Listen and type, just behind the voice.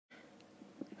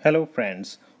Hello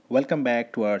friends, welcome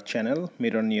back to our channel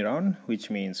Mirror Neuron, which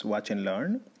means watch and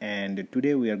learn, and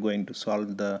today we are going to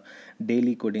solve the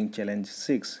daily coding challenge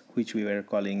 6, which we were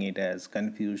calling it as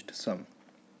confused sum.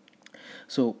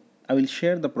 So I will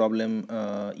share the problem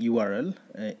URL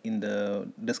in the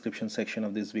description section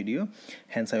of this video,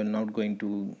 hence I am not going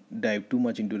to dive too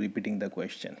much into repeating the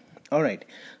question. Alright,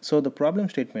 so the problem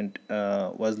statement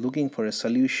was looking for a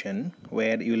solution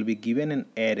where you will be given an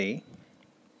array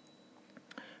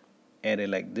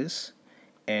like this,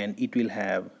 and it will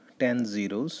have 10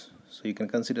 zeros, so you can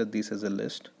consider this as a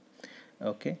list.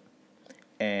 Okay,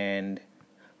 and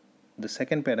the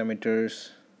second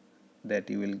parameters that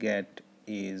you will get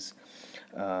is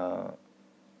a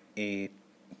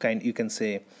kind, you can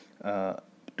say,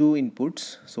 two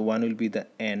inputs. So one will be the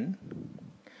n,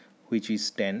 which is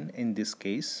 10 in this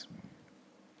case,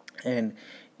 and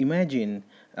imagine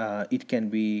it can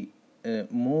be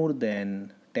more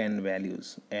than 10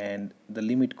 values, and the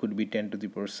limit could be 10 to the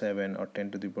power 7 or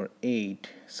 10 to the power 8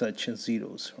 such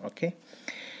zeros. Okay,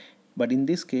 but in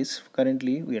this case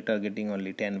currently we are targeting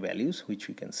only 10 values, which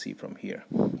we can see from here.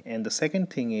 And the second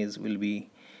thing is will be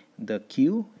the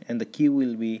q, and the q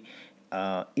will be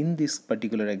in this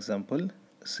particular example,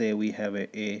 say we have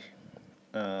a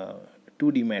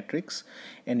 2D matrix,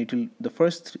 and it will, the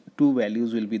first two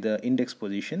values will be the index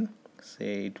position,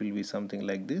 say it will be something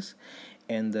like this,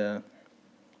 and the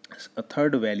a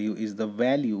third value is the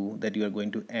value that you are going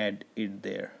to add it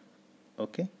there.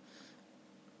 Okay,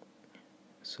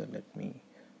 so let me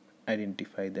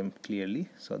identify them clearly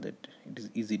so that it is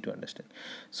easy to understand.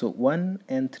 So 1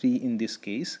 and 3 in this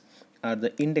case are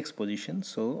the index position.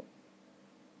 So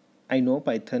I know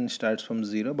Python starts from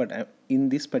 0, but in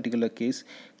this particular case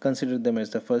consider them as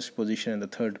the first position and the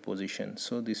third position.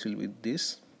 So this will be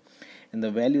this, and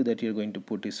the value that you're going to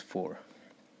put is 4.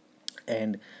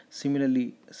 And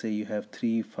similarly, say you have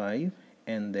 3, 5,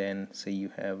 and then say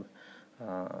you have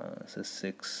say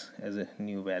 6 as a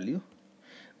new value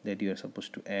that you are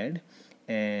supposed to add.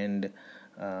 And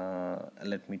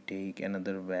let me take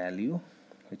another value,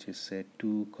 which is say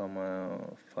 2 comma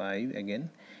 5 again,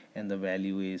 and the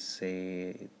value is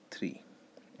say 3.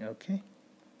 Okay,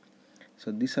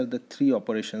 so these are the three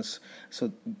operations.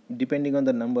 So depending on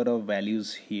the number of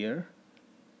values here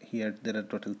there are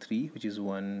total 3, which is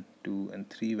 1, 2 and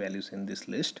 3 values in this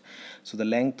list. So the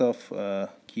length of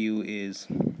q is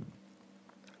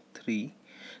 3.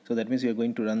 So that means we are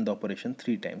going to run the operation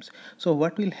 3 times. So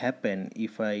what will happen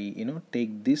if I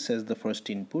take this as the first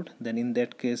input? Then in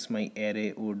that case my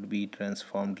array would be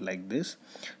transformed like this.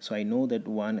 So I know that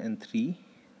 1 and 3,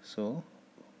 so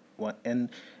 1, and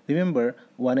remember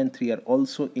 1 and 3 are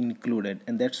also included,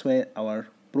 and that's why our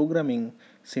programming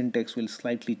syntax will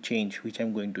slightly change, which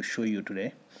I'm going to show you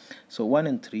today. So 1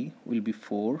 and 3 will be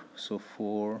 4, so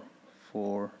 4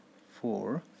 4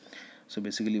 4, so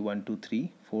basically 1 2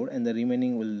 3 4, and the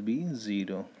remaining will be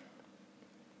 0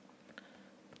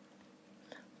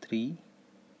 3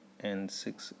 and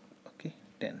 6. Okay,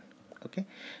 10. Okay,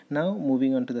 now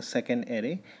moving on to the second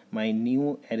array, my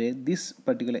new array, this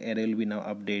particular array will be now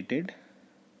updated,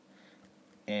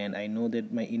 and I know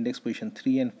that my index position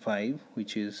 3 and 5,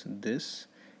 which is this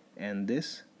and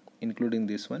this, including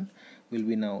this one, will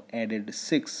be now added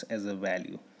 6 as a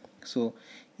value. So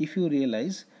if you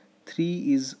realize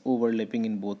 3 is overlapping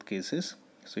in both cases,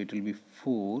 so it will be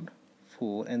 4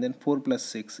 4, and then 4 plus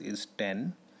 6 is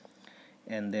 10,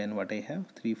 and then what I have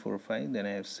 3 4 5, then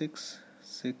I have 6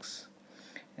 6,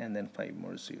 and then 5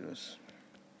 more zeros,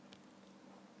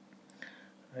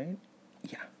 right?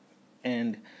 Yeah,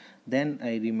 and then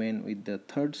I remain with the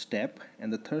third step,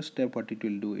 and the third step, what it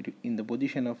will do, it in the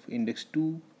position of index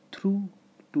 2 through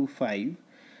to 5,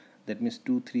 that means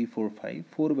 2 3 4 5,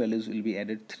 4 values will be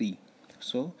added 3.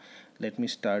 So let me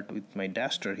start with my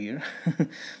duster here.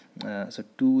 So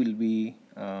 2 will be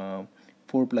 4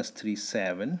 plus 3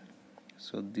 7,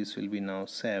 so this will be now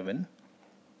 7.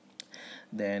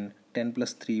 Then 10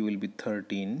 plus 3 will be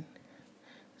 13,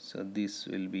 so this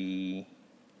will be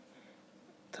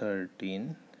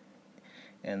 13,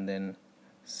 and then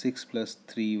 6 plus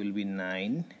 3 will be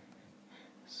 9,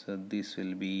 so this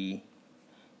will be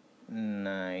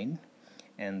 9,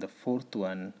 and the fourth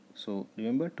one, so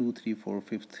remember 2 3 4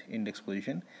 fifth index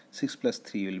position, 6 plus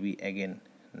 3 will be again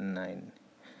 9,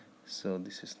 so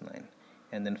this is 9.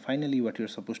 And then finally what you're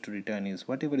supposed to return is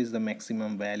whatever is the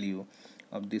maximum value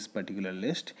of this particular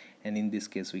list, and in this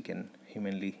case we can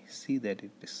humanly see that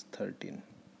it is 13,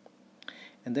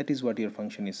 and that is what your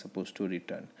function is supposed to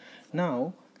return.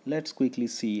 Now let's quickly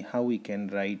see how we can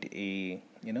write a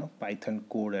Python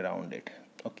code around it.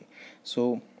 Okay,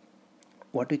 so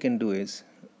what we can do is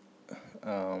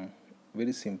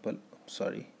very simple.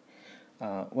 sorry,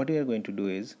 what we are going to do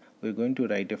is we're going to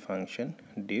write a function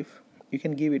diff. You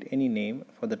can give it any name.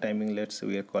 For the timing, let's say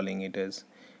we are calling it as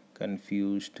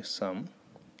confused sum.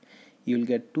 You will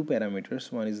get two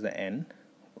parameters. One is the n,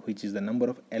 which is the number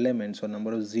of elements or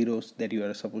number of zeros that you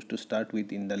are supposed to start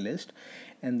with in the list,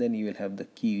 and then you will have the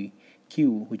q,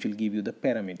 which will give you the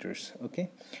parameters. Okay,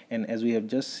 and as we have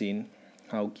just seen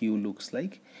how q looks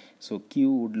like, so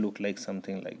q would look like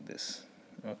something like this.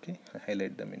 Okay, I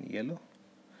highlight them in yellow.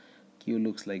 Q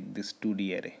looks like this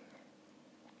 2D array.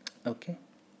 Okay,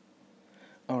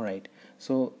 all right,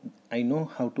 so I know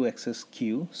how to access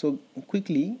q. So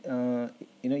quickly,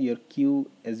 your q,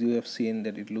 as you have seen,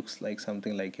 that it looks like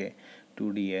something like a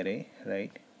 2D array,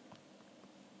 right?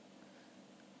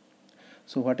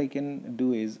 So what I can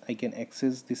do is I can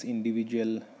access this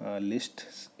individual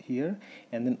lists here,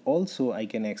 and then also I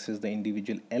can access the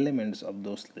individual elements of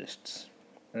those lists,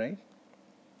 right?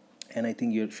 And I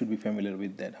think you should be familiar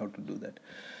with that, how to do that.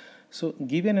 So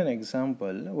given an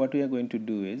example, what we are going to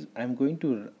do is I'm going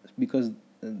to, because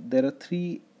there are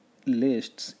three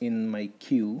lists in my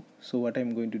queue, so what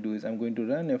I'm going to do is I'm going to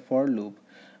run a for loop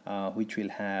which will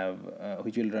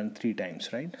run 3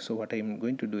 times, right? So what I'm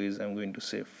going to do is I'm going to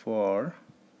say for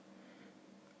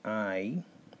I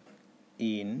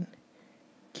in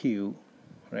queue,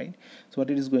 right? So what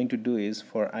it is going to do is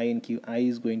for I in queue, I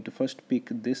is going to first pick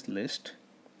this list,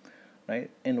 right?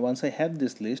 And once I have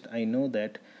this list, I know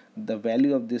that the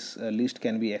value of this list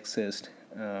can be accessed.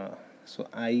 So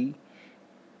I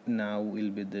now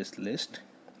will be this list,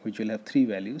 which will have 3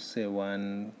 values, say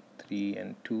 1, 3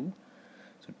 and 2.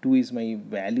 So 2 is my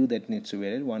value that needs to be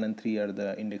added, 1 and 3 are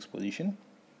the index position,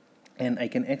 and I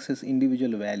can access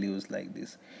individual values like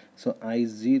this. So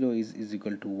I0 is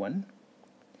equal to 1,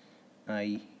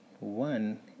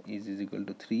 I1 is equal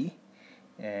to 3,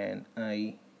 and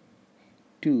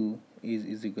I2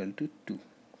 is equal to 2.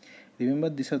 Remember,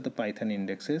 these are the Python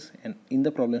indexes, and in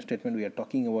the problem statement we are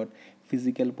talking about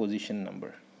physical position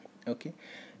number. Okay,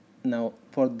 now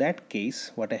for that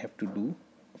case, what I have to do,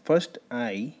 first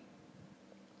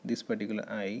this particular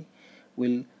I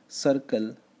will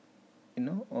circle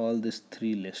all these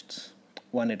 3 lists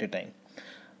one at a time.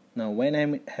 Now when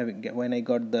I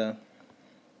got the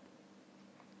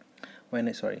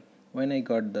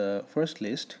first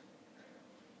list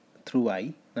through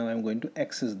I, now I'm going to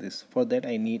access this. For that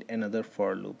I need another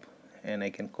for loop, and I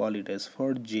can call it as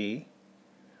for j,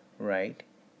 right,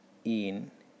 in.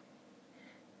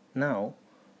 Now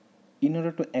in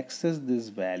order to access these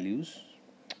values,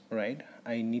 right,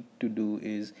 I need to do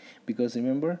is, because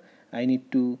remember I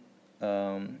need to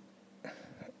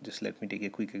just let me take a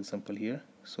quick example here.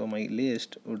 So my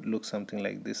list would look something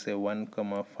like this, say 1,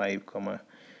 5,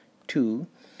 2.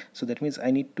 So that means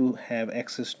I need to have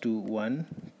access to 1,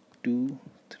 2,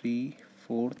 3,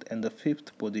 4th and the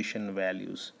 5th position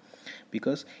values,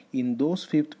 because in those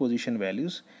 5th position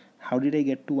values, how did I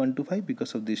get to 1 to 5?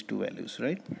 Because of these 2 values,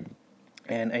 right?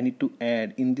 And I need to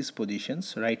add in these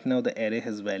positions. Right now the array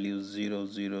has values 0,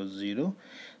 0, 0,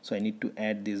 so I need to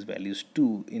add these values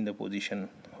 2 in the position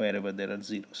wherever there are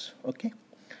zeros. Okay,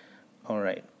 all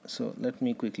right, so let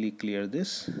me quickly clear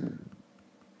this.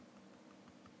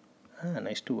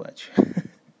 Nice to watch.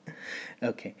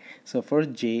 Okay, so for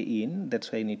j in,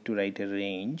 that's why I need to write a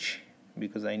range,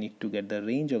 because I need to get the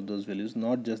range of those values,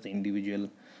 not just the individual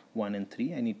 1 and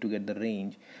 3. I need to get the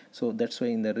range. So that's why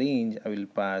in the range I will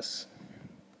pass,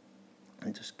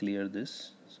 and just clear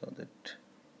this so that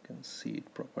you can see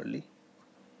it properly.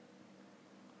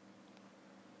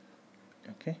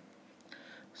 Okay,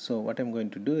 so what I'm going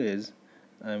to do is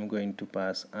I'm going to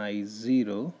pass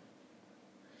I0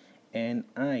 and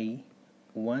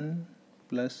I1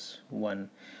 plus 1.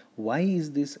 Why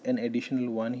is this an additional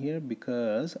 1 here?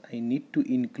 Because I need to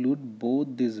include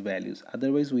both these values.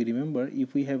 Otherwise, we remember,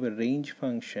 if we have a range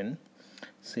function,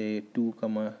 say 2,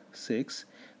 6,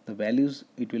 the values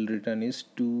it will return is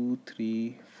 2,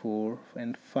 3, 4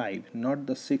 and 5, not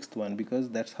the 6th one, because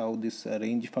that's how this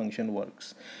range function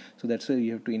works. So that's why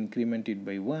you have to increment it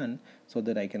by 1 so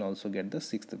that I can also get the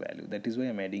 6th value. That is why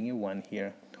I'm adding a 1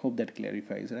 here. Hope that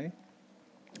clarifies, right?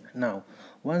 Now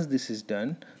once this is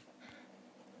done,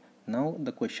 now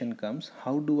the question comes,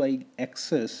 how do I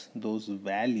access those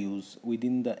values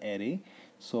within the array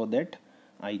so that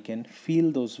I can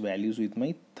fill those values with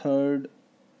my third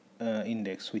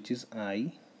index, which is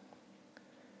I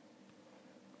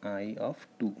of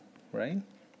 2, right?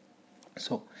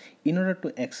 So in order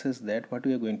to access that, what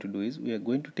we are going to do is we are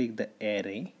going to take the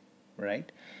array,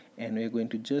 right, and we are going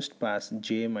to just pass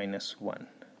j minus 1.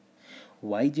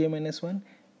 Why j minus 1?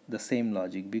 The same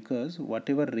logic, because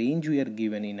whatever range we are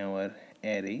given in our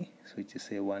array, so which is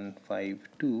say 1 5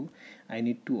 2, I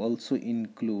need to also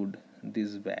include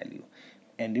this value.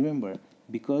 And remember,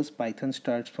 because Python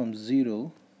starts from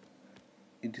 0,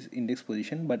 it is index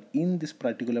position, but in this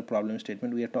particular problem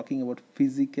statement we are talking about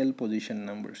physical position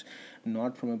numbers,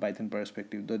 not from a Python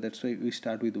perspective. Though that's why we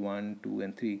start with 1 2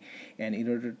 and 3, and in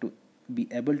order to be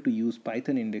able to use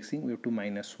Python indexing we have to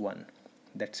minus 1.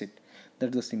 That's it.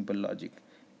 That's the simple logic.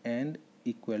 And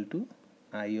equal to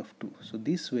I of 2. So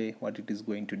this way what it is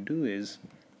going to do is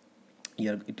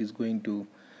it is going to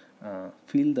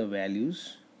fill the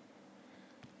values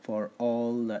for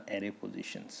all the array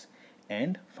positions.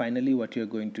 And finally what you are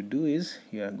going to do is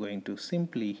you are going to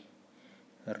simply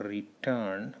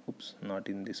return, oops, not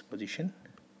in this position,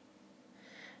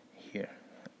 here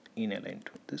in aligned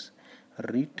with this,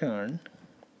 return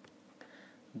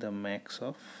the max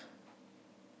of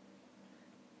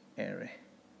array.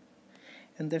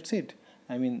 And that's it.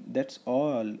 I mean, that's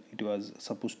all it was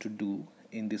supposed to do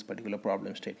in this particular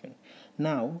problem statement.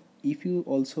 Now if you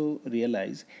also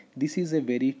realize, this is a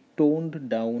very toned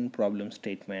down problem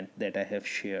statement that I have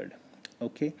shared.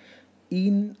 Okay,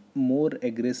 in more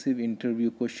aggressive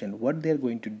interview question, what they are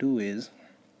going to do is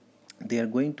they are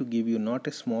going to give you not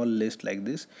a small list like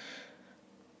this,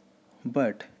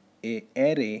 but a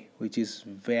array which is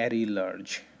very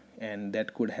large, and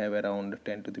that could have around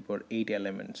 10 to the power 8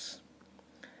 elements.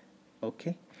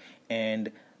 Okay,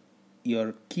 and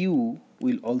your queue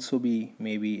will also be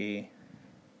maybe a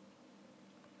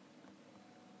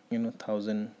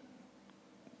 1000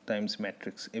 times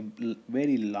matrix, a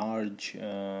very large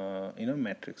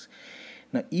matrix.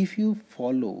 Now if you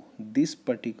follow this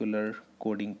particular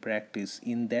coding practice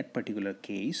in that particular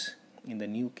case, in the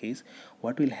new case,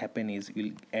 what will happen is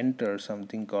you'll enter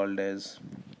something called as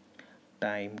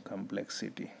time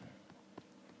complexity.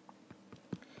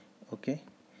 Okay,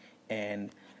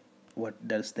 and what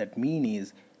does that mean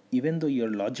is, even though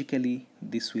you're logically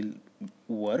this will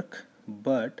work,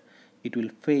 but it will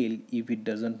fail if it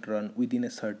doesn't run within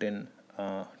a certain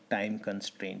time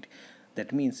constraint.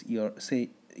 That means your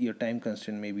time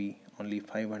constraint may be only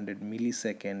 500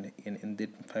 millisecond. In that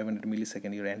 500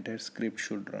 millisecond your entire script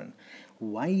should run.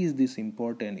 Why is this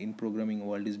important in programming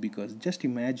world? Is because just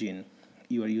imagine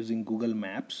you are using Google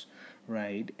Maps,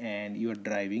 right, and you are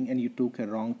driving and you took a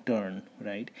wrong turn,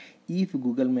 right? If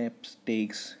Google Maps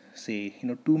takes say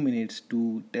 2 minutes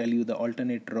to tell you the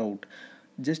alternate route,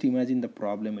 just imagine the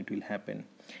problem it will happen.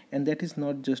 And that is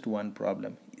not just one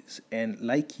problem, and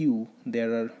like you,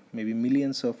 there are maybe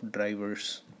millions of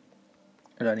drivers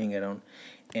running around,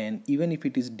 and even if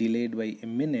it is delayed by a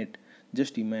minute,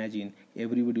 just imagine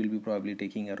everybody will be probably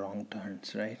taking a wrong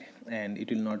turns, right? And it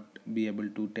will not be able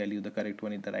to tell you the correct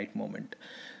one at the right moment.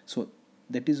 So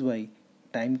that is why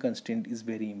time constraint is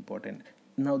very important.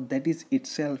 Now that is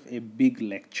itself a big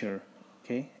lecture,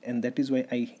 okay, and that is why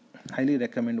I highly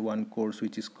recommend one course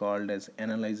which is called as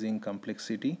Analyzing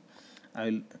Complexity.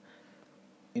 I'll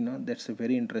that's a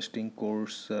very interesting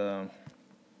course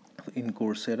in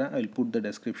Coursera. I'll put the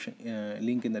description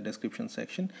link in the description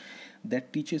section,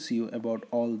 that teaches you about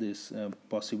all these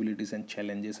possibilities and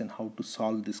challenges and how to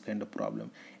solve this kind of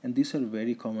problem. And these are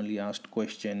very commonly asked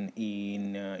question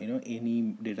in any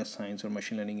data science or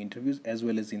machine learning interviews, as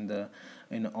well as in the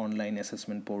online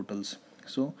assessment portals.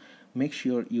 So make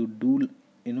sure you do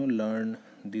learn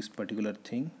this particular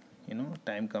thing,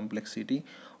 time complexity.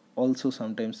 Also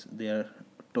sometimes they are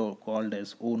called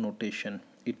as O notation.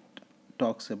 It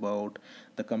talks about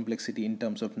the complexity in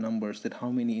terms of numbers, that how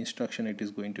many instruction it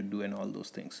is going to do and all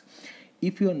those things.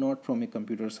 If you are not from a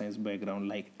computer science background,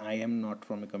 like I am not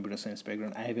from a computer science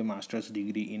background, I have a master's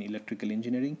degree in electrical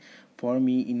engineering. For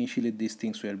me initially these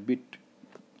things were a bit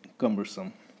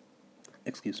cumbersome,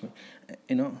 excuse me,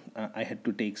 I had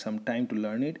to take some time to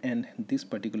learn it, and this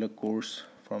particular course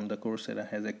from the Coursera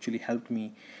has actually helped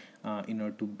me in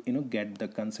order to get the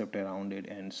concept around it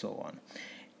and so on.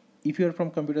 If you are from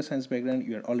computer science background,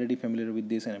 you are already familiar with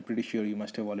this, and I'm pretty sure you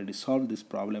must have already solved this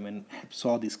problem and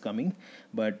saw this coming.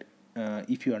 But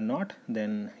if you are not,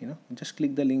 then just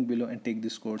click the link below and take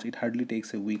this course. It hardly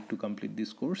takes a week to complete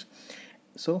this course.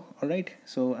 So alright,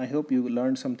 so I hope you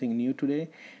learned something new today.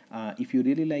 If you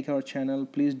really like our channel,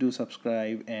 please do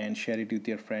subscribe and share it with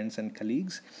your friends and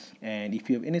colleagues. And if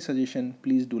you have any suggestion,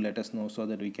 please do let us know so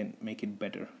that we can make it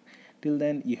better. Till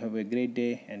then, you have a great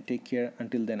day and take care.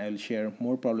 Until then, I will share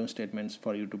more problem statements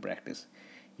for you to practice.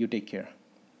 You take care.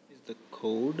 This is the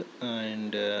code,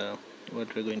 and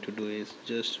what we're going to do is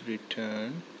just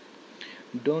return.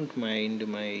 Don't mind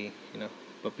my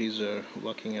puppies are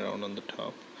walking around on the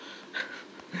top.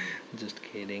 Just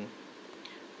kidding.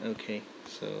 Okay,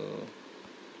 so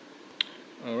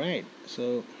alright,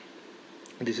 so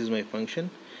This is my function,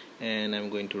 and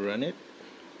I'm going to run it.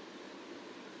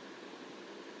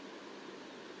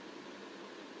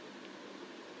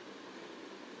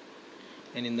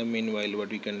 And in the meanwhile, what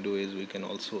we can do is we can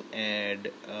also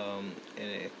add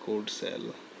a code cell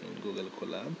in Google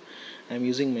Colab. I'm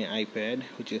using my iPad,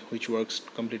 which works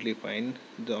completely fine.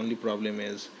 The only problem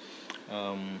is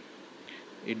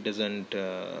it doesn't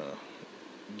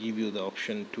give you the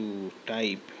option to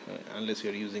type unless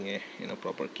you're using a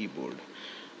proper keyboard.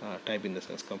 Type in the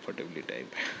sense comfortably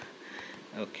type.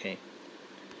 Okay,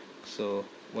 so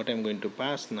what I'm going to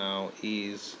pass now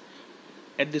is,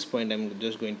 at this point I'm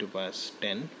just going to pass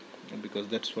 10 because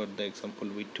that's what the example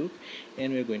we took,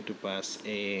 and we're going to pass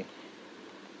a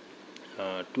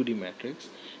 2D matrix,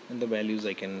 and the values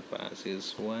I can pass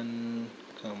is 1,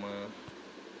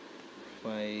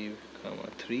 5,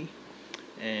 3,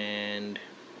 and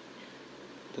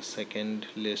the second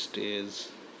list is,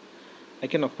 I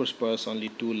can of course pass only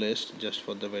 2 lists just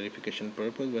for the verification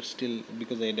purpose, but still,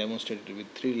 because I demonstrated with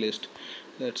 3 lists,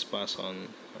 let's pass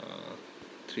on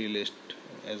 3 lists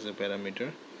as a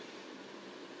parameter.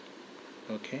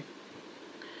 Okay,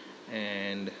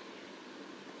 and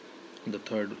the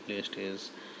third list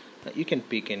is, you can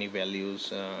pick any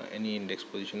values, any index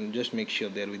position, just make sure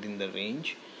they're within the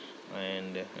range.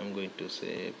 And I'm going to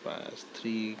say pass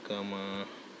 3,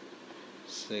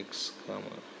 6,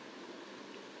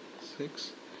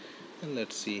 6, and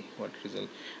let's see what result.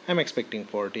 I'm expecting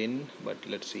 14, but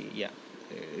let's see. Yeah,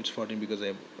 it's 14 because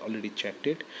I've already checked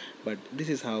it, but this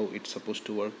is how it's supposed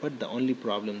to work. But the only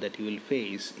problem that you will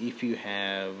face if you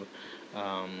have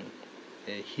a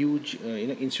huge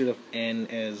instead of n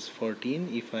as 14,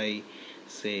 if I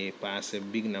say pass a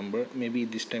big number, maybe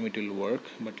this time it will work,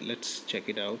 but let's check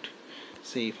it out.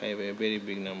 Say if I have a very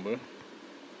big number,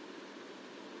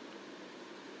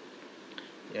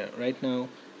 yeah, right now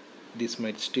this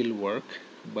might still work,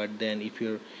 but then if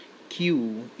your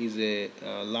q is a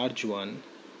large one,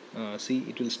 see,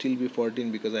 it will still be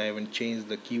 14 because I haven't changed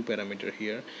the q parameter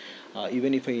here.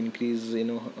 Even if I increase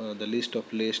the list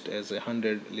of list as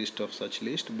 100 list of such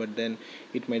list, but then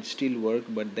it might still work.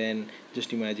 But then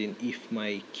just imagine if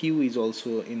my q is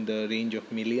also in the range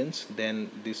of millions, then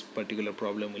this particular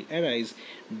problem will arise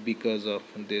because of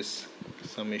this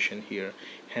summation here.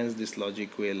 Hence this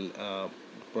logic will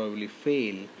probably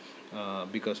fail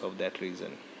because of that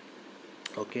reason.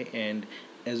 Okay, and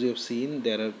as you have seen,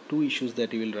 there are two issues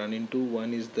that you will run into.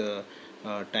 One is the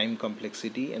time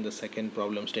complexity, and the second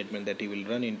problem statement that you will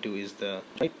run into is the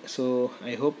right. So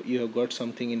I hope you have got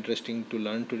something interesting to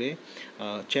learn today.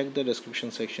 Check the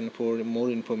description section for more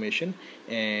information,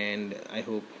 and I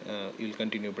hope you'll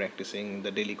continue practicing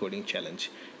the daily coding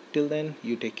challenge. Till then,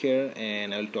 you take care,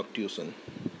 and I'll talk to you soon.